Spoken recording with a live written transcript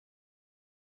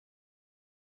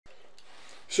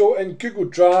So in Google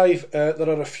Drive, there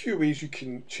are a few ways you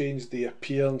can change the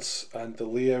appearance and the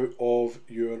layout of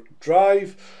your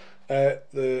drive.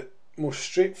 The most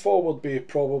straightforward way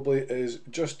probably is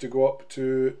just to go up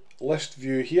to list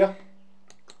view here.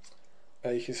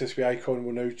 You can see this wee icon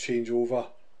will now change over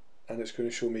and it's going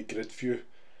to show me grid view.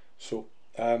 So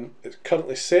it's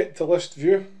currently set to list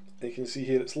view. You can see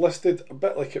here it's listed a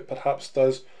bit like it perhaps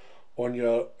does on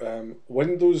your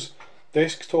Windows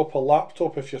desktop or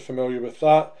laptop, if you're familiar with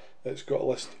that. It's got a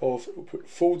list of, we'll put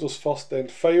folders first, then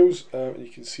files, and you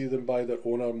can see them by their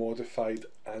owner, modified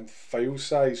and file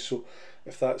size. So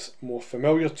if that's more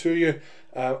familiar to you,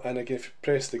 and again if you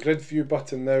press the grid view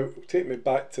button now, it will take me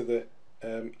back to the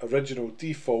original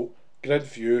default grid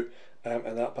view,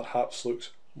 and that perhaps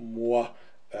looks more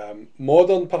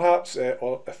modern perhaps,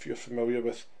 or if you're familiar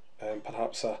with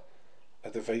perhaps a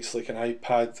device like an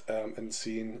iPad, and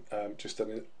seeing just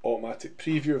an automatic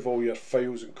preview of all your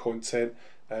files and content,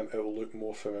 it will look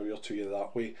more familiar to you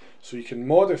that way. So you can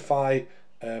modify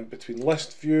between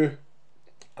list view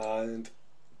and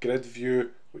grid view,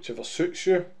 whichever suits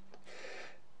you.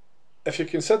 If you're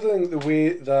considering the way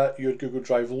that your Google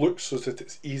Drive looks so that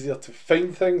it's easier to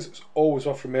find things, it's always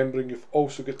worth remembering you've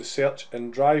also got the search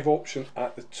and drive option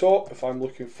at the top. If I'm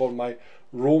looking for my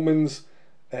Romans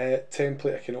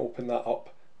template, I can open that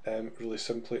up really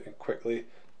simply and quickly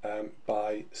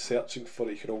by searching for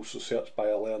it. You can also search by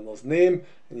a learner's name,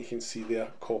 and you can see their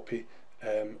copy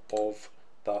of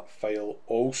that file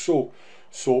also.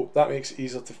 So that makes it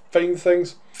easier to find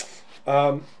things.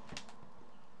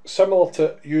 Similar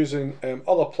to using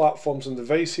other platforms and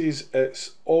devices,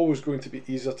 it's always going to be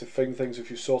easier to find things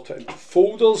if you sort it into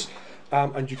folders,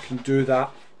 and you can do that.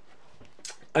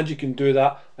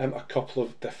 A couple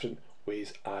of different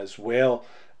ways as well.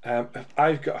 If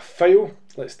I've got a file,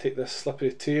 let's take this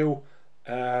slippery tail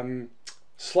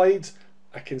slides,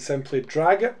 I can simply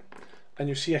drag it, and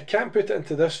you see I can't put it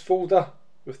into this folder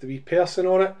with the wee person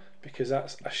on it because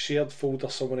that's a shared folder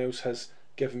someone else has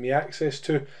given me access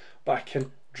to, but I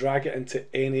can drag it into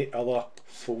any other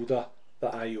folder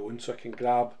that I own. So I can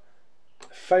grab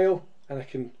a file and I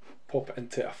can pop it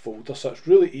into a folder. So it's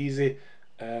really easy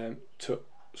to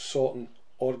sort and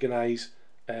organise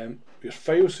your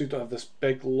files, so you don't have this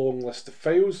big long list of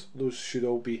files. Those should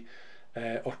all be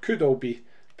or could all be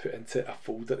put into a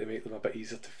folder to make them a bit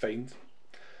easier to find.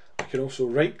 I can also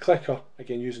right click, or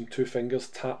again using two fingers,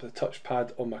 tap the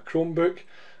touchpad on my Chromebook,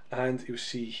 and you'll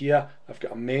see here I've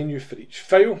got a menu for each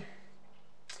file.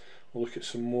 We'll look at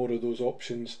some more of those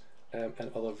options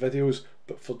in other videos,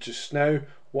 but for just now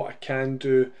what I can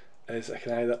do is I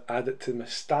can either add it to my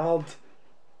starred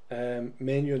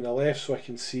menu on the left so I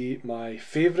can see my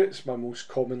favourites, my most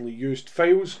commonly used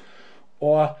files,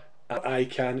 or I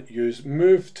can use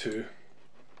move to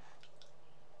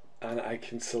and I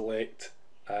can select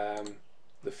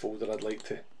the folder I'd like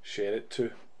to share it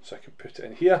to. So I can put it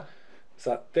in here. Is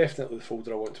that definitely the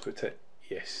folder I want to put it?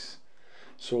 Yes.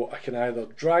 So I can either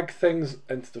drag things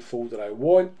into the folder I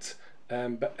want,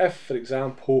 but if, for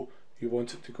example, you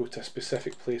want it to go to a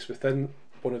specific place within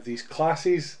one of these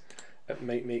classes, it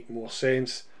might make more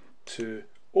sense to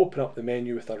open up the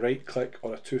menu with a right click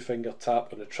or a two-finger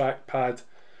tap on the trackpad,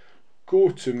 go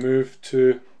to move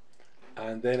to,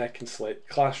 and then I can select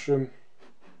classroom,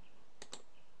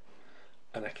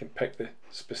 and I can pick the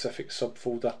specific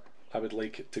subfolder I would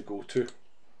like it to go to.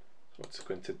 So it's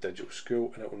going to digital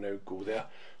school and it will now go there.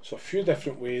 So a few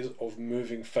different ways of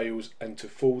moving files into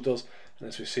folders, and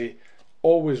as we say,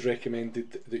 always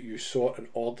recommended that you sort and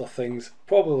order things,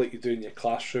 probably like you do in your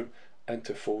classroom,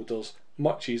 into folders.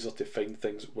 Much easier to find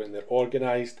things when they're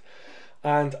organised.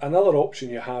 And another option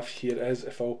you have here is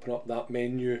if I open up that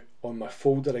menu on my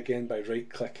folder again by right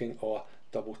clicking or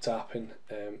double tapping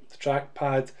the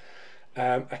trackpad,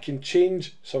 I can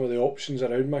change some of the options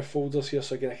around my folders here.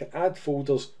 So again, I can add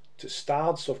folders to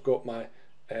starred, so I've got my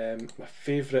my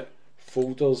favourite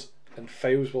folders and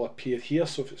files will appear here.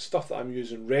 So if it's stuff that I'm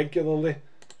using regularly,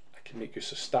 I can make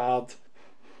use of starred.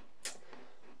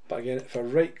 But again, if I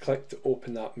right click to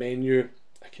open that menu,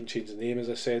 I can change the name as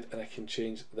I said, and I can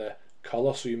change the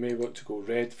colour. So you may want to go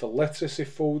red for literacy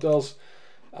folders.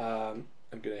 I'm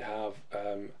going to have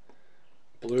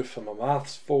blue for my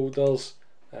maths folders,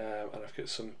 and I've got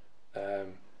some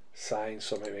science,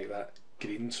 so I might make that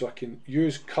green. So I can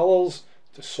use colours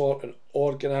to sort and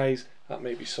organise. That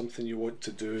might be something you want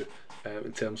to do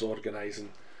in terms of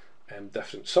organising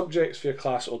different subjects for your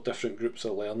class or different groups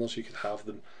of learners. You could have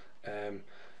them,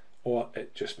 or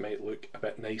it just might look a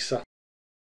bit nicer